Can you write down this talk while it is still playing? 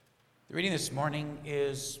The reading this morning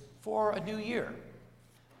is for a new year.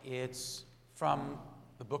 It's from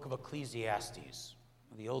the book of Ecclesiastes,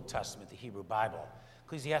 the Old Testament, the Hebrew Bible.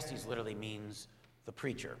 Ecclesiastes literally means the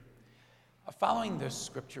preacher. Following this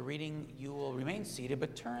scripture reading, you will remain seated,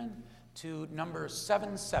 but turn to number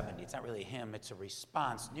 770. It's not really a hymn, it's a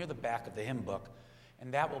response near the back of the hymn book,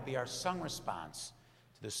 and that will be our sung response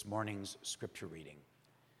to this morning's scripture reading.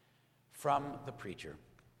 From the preacher.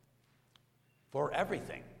 For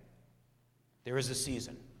everything, there is a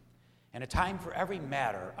season, and a time for every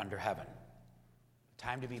matter under heaven. A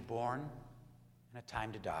time to be born, and a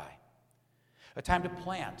time to die. A time to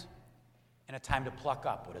plant, and a time to pluck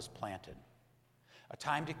up what is planted. A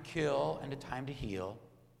time to kill, and a time to heal.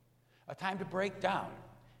 A time to break down,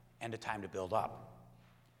 and a time to build up.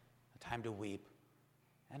 A time to weep,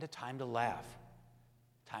 and a time to laugh.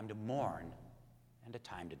 A time to mourn, and a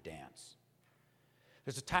time to dance.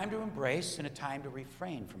 There's a time to embrace, and a time to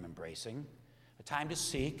refrain from embracing. A time to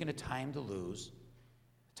seek and a time to lose,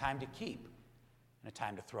 a time to keep and a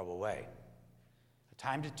time to throw away, a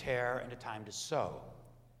time to tear and a time to sow,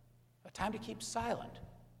 a time to keep silent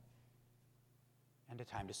and a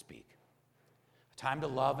time to speak, a time to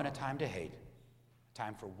love and a time to hate, a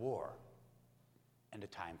time for war and a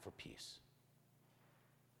time for peace.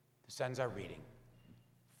 This ends our reading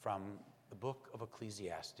from the book of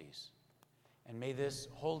Ecclesiastes. And may this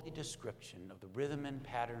holy description of the rhythm and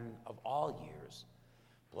pattern of all years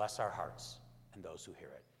bless our hearts and those who hear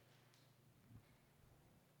it.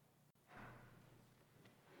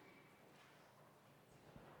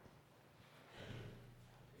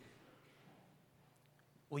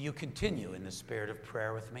 Will you continue in the spirit of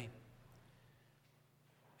prayer with me?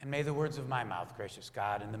 And may the words of my mouth, gracious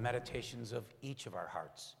God, and the meditations of each of our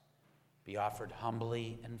hearts be offered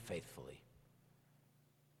humbly and faithfully.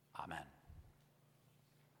 Amen.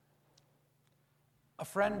 A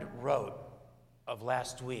friend wrote of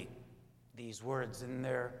last week these words, and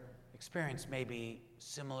their experience may be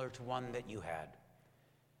similar to one that you had.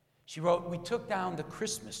 She wrote, "We took down the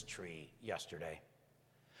Christmas tree yesterday.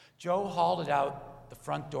 Joe hauled it out the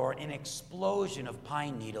front door in an explosion of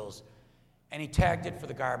pine needles, and he tagged it for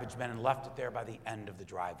the garbage men and left it there by the end of the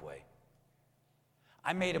driveway.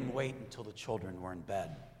 I made him wait until the children were in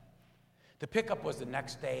bed. The pickup was the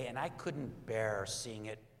next day, and I couldn't bear seeing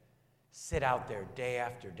it sit out there day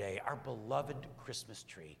after day, our beloved Christmas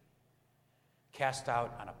tree, cast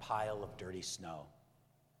out on a pile of dirty snow.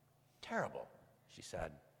 Terrible," she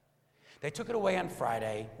said. "They took it away on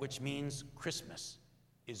Friday, which means Christmas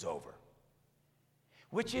is over."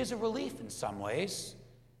 Which is a relief in some ways,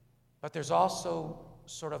 but there's also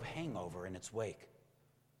sort of hangover in its wake.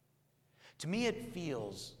 To me, it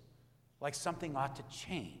feels like something ought to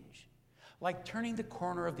change. Like turning the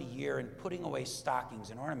corner of the year and putting away stockings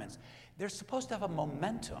and ornaments. They're supposed to have a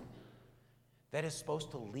momentum that is supposed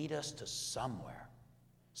to lead us to somewhere.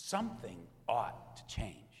 Something ought to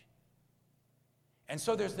change. And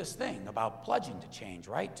so there's this thing about pledging to change,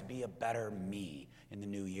 right? To be a better me in the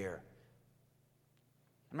new year.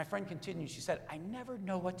 And my friend continued, she said, "I never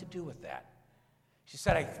know what to do with that." She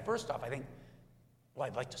said, first off, I think,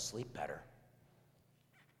 I'd like to sleep better.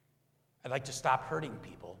 I'd like to stop hurting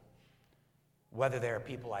people, whether they're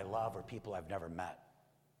people I love or people I've never met.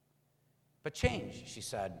 But change, she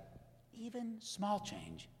said, even small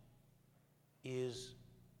change, is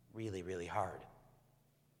really, really hard.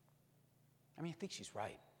 I think she's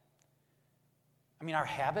right. Our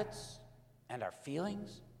habits and our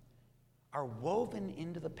feelings are woven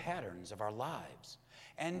into the patterns of our lives.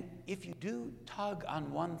 And if you do tug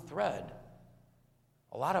on one thread,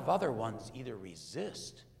 a lot of other ones either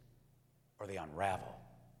resist or they unravel.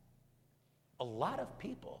 A lot of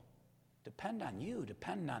people depend on you,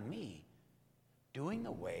 depend on me, doing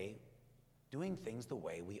things the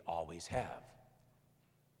way we always have.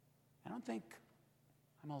 I don't think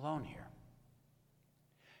I'm alone here.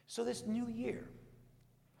 So this new year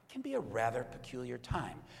can be a rather peculiar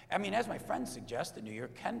time. As my friend suggests, the new year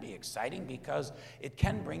can be exciting because it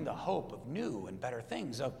can bring the hope of new and better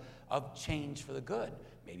things, of change for the good,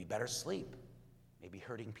 maybe better sleep, maybe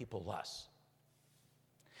hurting people less.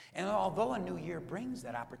 And although a new year brings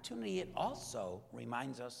that opportunity, it also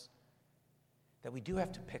reminds us that we do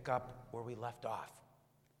have to pick up where we left off.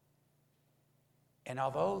 And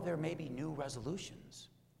although there may be new resolutions,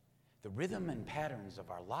 the rhythm and patterns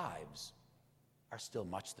of our lives are still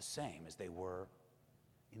much the same as they were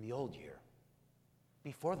in the old year,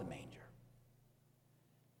 before the manger.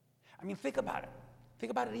 Think about it. Think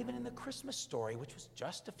about it even in the Christmas story, which was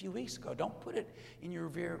just a few weeks ago. Don't put it in your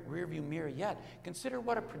rearview mirror yet. Consider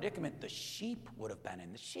what a predicament the sheep would have been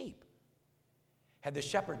in. The sheep. Had the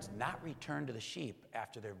shepherds not returned to the sheep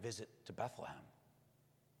after their visit to Bethlehem?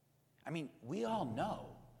 I mean, we all know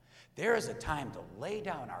there is a time to lay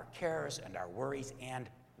down our cares and our worries and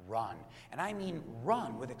run. And I mean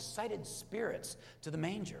run with excited spirits to the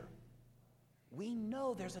manger. We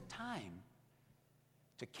know there's a time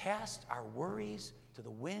to cast our worries to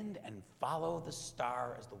the wind and follow the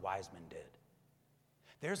star as the wise men did.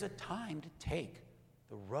 There's a time to take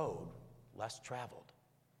the road less traveled.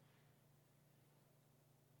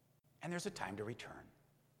 And there's a time to return.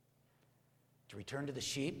 To return to the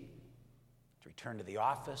sheep, to return to the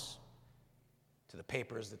office, to the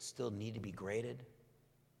papers that still need to be graded.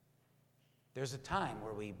 There's a time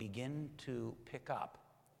where we begin to pick up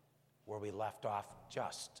where we left off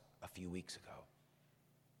just a few weeks ago.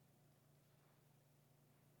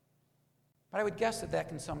 But I would guess that that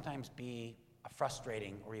can sometimes be a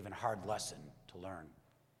frustrating or even hard lesson to learn.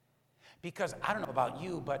 Because I don't know about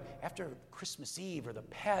you, but after Christmas Eve or the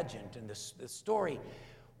pageant and this story,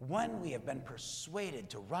 when we have been persuaded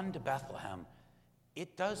to run to Bethlehem,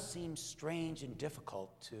 it does seem strange and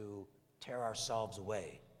difficult to tear ourselves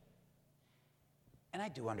away. And I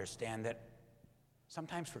do understand that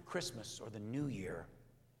sometimes for Christmas or the New Year,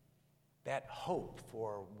 that hope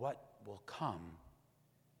for what will come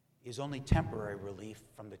is only temporary relief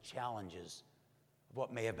from the challenges of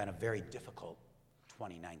what may have been a very difficult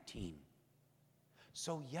 2019.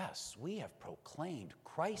 So yes, we have proclaimed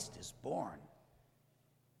Christ is born.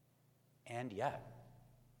 And yet,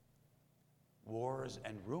 wars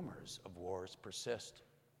and rumors of wars persist.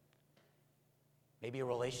 Maybe a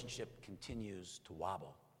relationship continues to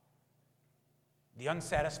wobble. The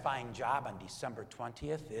unsatisfying job on December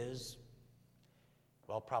 20th is,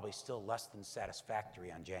 well, probably still less than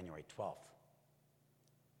satisfactory on January 12th.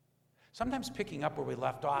 Sometimes picking up where we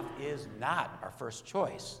left off is not our first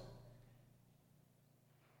choice.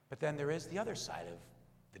 But then there is the other side of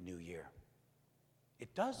the new year.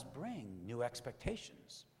 It does bring new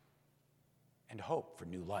expectations and hope for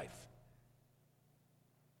new life.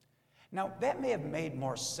 Now, that may have made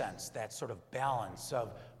more sense, that sort of balance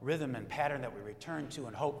of rhythm and pattern that we return to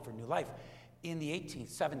and hope for new life in the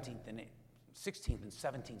 18th, 17th, and 16th and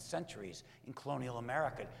 17th centuries in colonial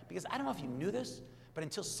America. Because I don't know if you knew this, but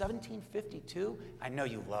until 1752, I know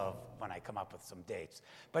you love when I come up with some dates,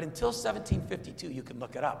 but until 1752, you can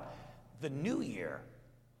look it up, the new year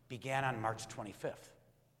began on March 25th.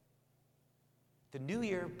 The new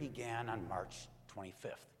year began on March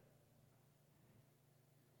 25th.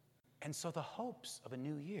 And so the hopes of a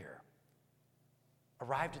new year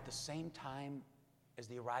arrived at the same time as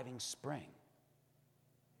the arriving spring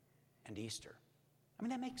and Easter. I mean,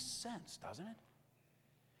 that makes sense, doesn't it?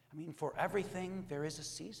 I mean, for everything, there is a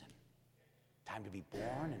season. A time to be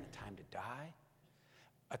born and a time to die.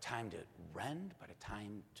 A time to rend, but a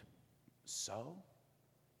time to sow.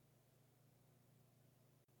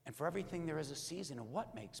 And for everything, there is a season. And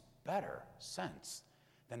what makes better sense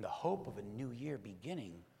than the hope of a new year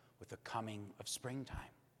beginning with the coming of springtime?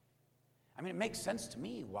 I mean, it makes sense to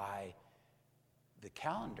me why the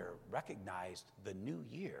calendar recognized the new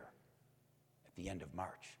year at the end of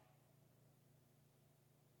March.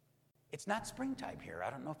 It's not springtime here. I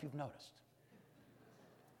don't know if you've noticed.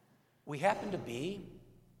 We happen to be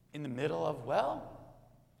in the middle of, well,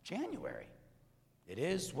 January. It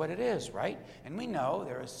is what it is, right? And we know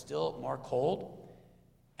there is still more cold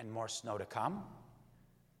and more snow to come.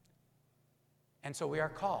 And so we are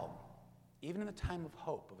called, even in the time of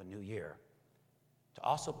hope of a new year, to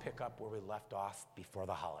also pick up where we left off before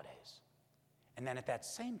the holidays. And then at that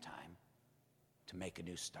same time, to make a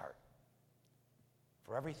new start.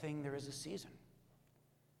 For everything, there is a season,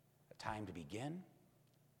 a time to begin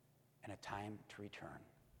and a time to return.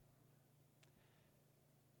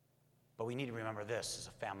 But we need to remember this as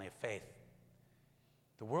a family of faith.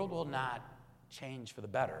 The world will not change for the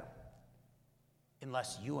better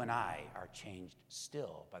unless you and I are changed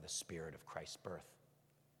still by the Spirit of Christ's birth.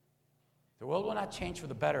 The world will not change for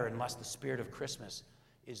the better unless the Spirit of Christmas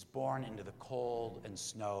is born into the cold and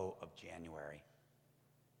snow of January.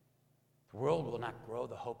 The world will not grow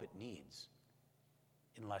the hope it needs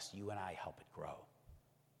unless you and I help it grow.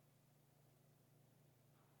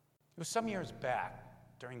 It was some years back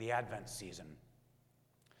during the Advent season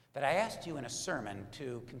that I asked you in a sermon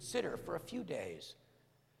to consider for a few days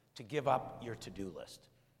to give up your to-do list.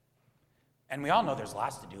 And we all know there's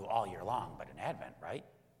lots to do all year long, but in Advent, right?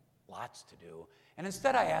 Lots to do. And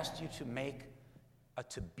instead I asked you to make a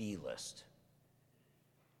to-be list.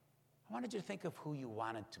 I wanted you to think of who you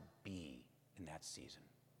wanted to be in that season.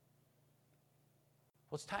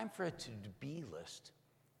 Well, it's time for a to-be list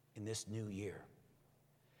in this new year.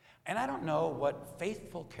 And I don't know what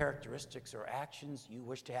faithful characteristics or actions you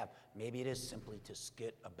wish to have. Maybe it is simply to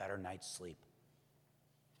get a better night's sleep.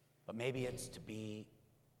 But maybe it's to be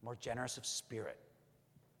more generous of spirit,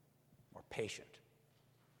 more patient,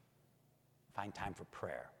 find time for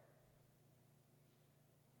prayer.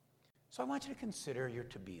 So I want you to consider your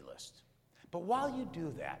to-be list. But while you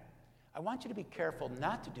do that, I want you to be careful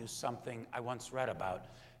not to do something I once read about.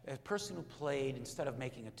 A person who played, instead of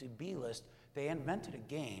making a to-be list, they invented a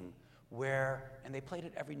game where, and they played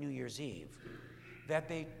it every New Year's Eve, that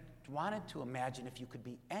they wanted to imagine if you could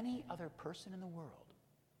be any other person in the world,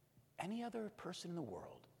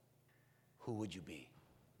 who would you be?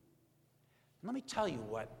 And let me tell you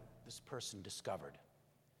what this person discovered.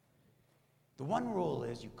 The one rule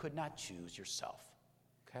is you could not choose yourself,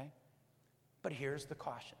 okay? But here's the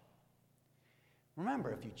caution.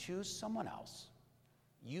 Remember, if you choose someone else,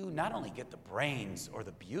 you not only get the brains or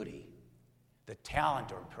the beauty, the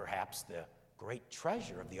talent, or perhaps the great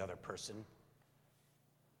treasure of the other person,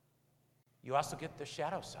 you also get the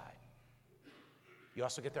shadow side. You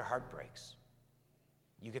also get their heartbreaks.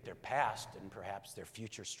 You get their past and perhaps their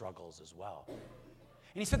future struggles as well. And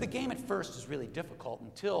he said the game at first is really difficult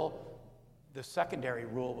until the secondary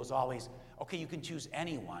rule was always, okay, you can choose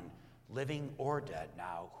anyone, living or dead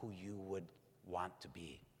now, who you would want to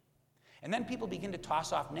be. And then people begin to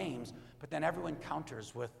toss off names, but then everyone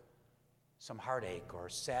counters with some heartache or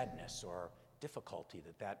sadness or difficulty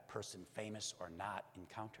that that person, famous or not,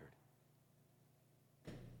 encountered.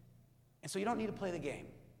 And so you don't need to play the game.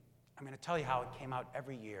 I'm going to tell you how it came out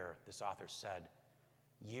every year, this author said,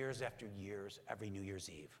 years after years, every New Year's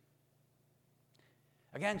Eve.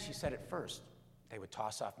 Again, she said at first, they would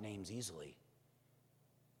toss off names easily.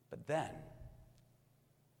 But then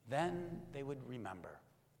they would remember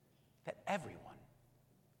that everyone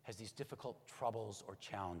has these difficult troubles or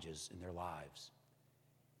challenges in their lives.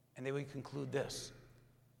 And they would conclude this,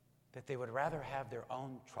 that they would rather have their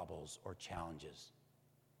own troubles or challenges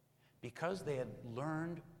because they had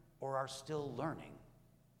learned or are still learning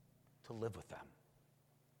to live with them.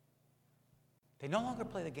 They no longer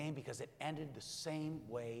play the game because it ended the same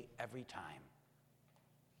way every time.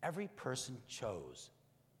 Every person chose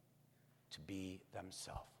to be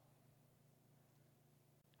themselves.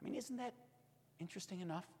 I mean, isn't that interesting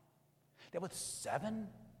enough? That with 7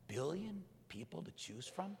 billion people to choose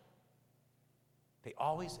from, they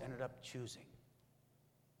always ended up choosing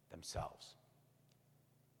themselves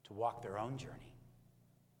to walk their own journey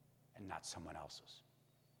and not someone else's.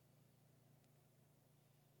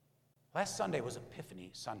 Last Sunday was Epiphany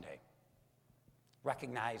Sunday,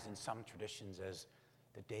 recognized in some traditions as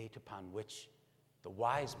the date upon which the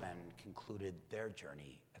wise men concluded their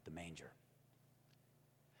journey at the manger.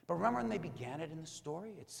 But remember when they began it in the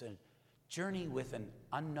story? It's a journey with an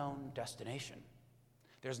unknown destination.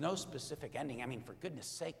 There's no specific ending. I mean, for goodness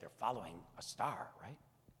sake, they're following a star, right?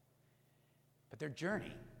 But their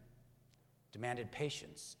journey demanded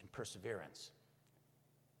patience and perseverance,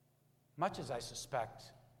 much as I suspect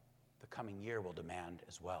the coming year will demand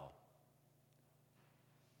as well.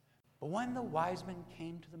 But when the wise men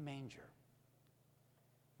came to the manger,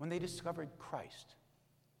 when they discovered Christ,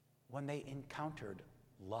 when they encountered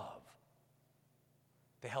love,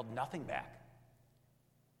 they held nothing back,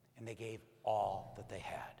 and they gave all that they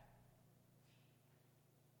had.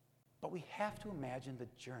 But we have to imagine the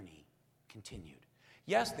journey continued.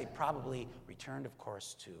 Yes, they probably returned, of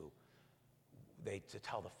course, to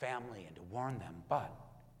tell the family and to warn them, but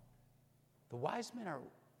the wise men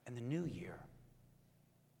in the new year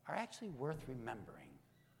are actually worth remembering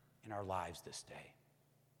in our lives this day.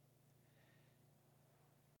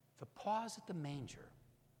 The pause at the manger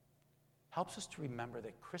helps us to remember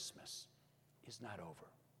that Christmas is not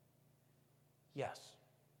over. Yes,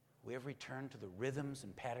 we have returned to the rhythms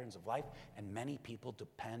and patterns of life, and many people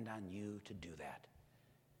depend on you to do that.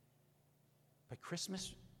 But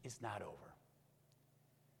Christmas is not over.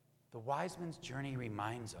 The wise men's journey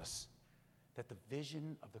reminds us that the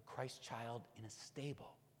vision of the Christ child in a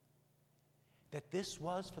stable, that this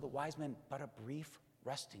was for the wise men but a brief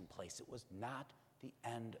resting place. It was not the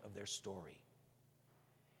end of their story.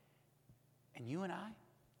 And you and I,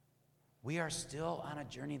 we are still on a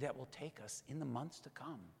journey that will take us in the months to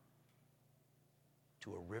come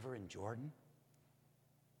to a river in Jordan,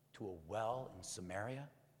 to a well in Samaria,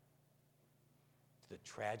 to the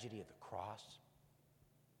tragedy of the cross,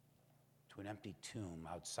 to an empty tomb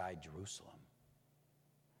outside Jerusalem.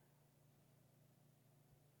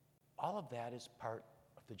 All of that is part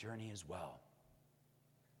of the journey as well.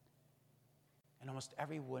 And almost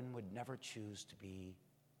everyone would never choose to be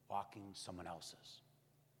walking someone else's,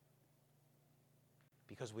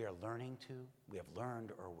 because we have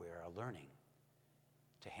learned or we are learning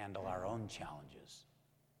to handle our own challenges,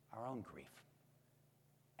 our own grief,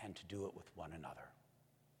 and to do it with one another.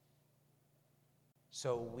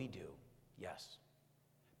 So we do, yes,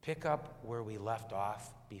 pick up where we left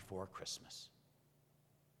off before Christmas.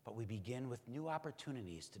 But we begin with new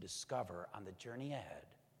opportunities to discover on the journey ahead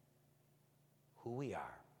who we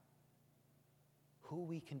are, who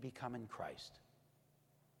we can become in Christ,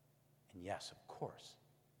 and yes, of course,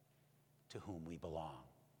 to whom we belong.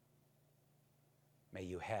 May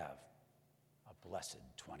you have a blessed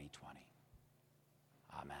 2020.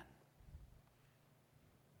 Amen.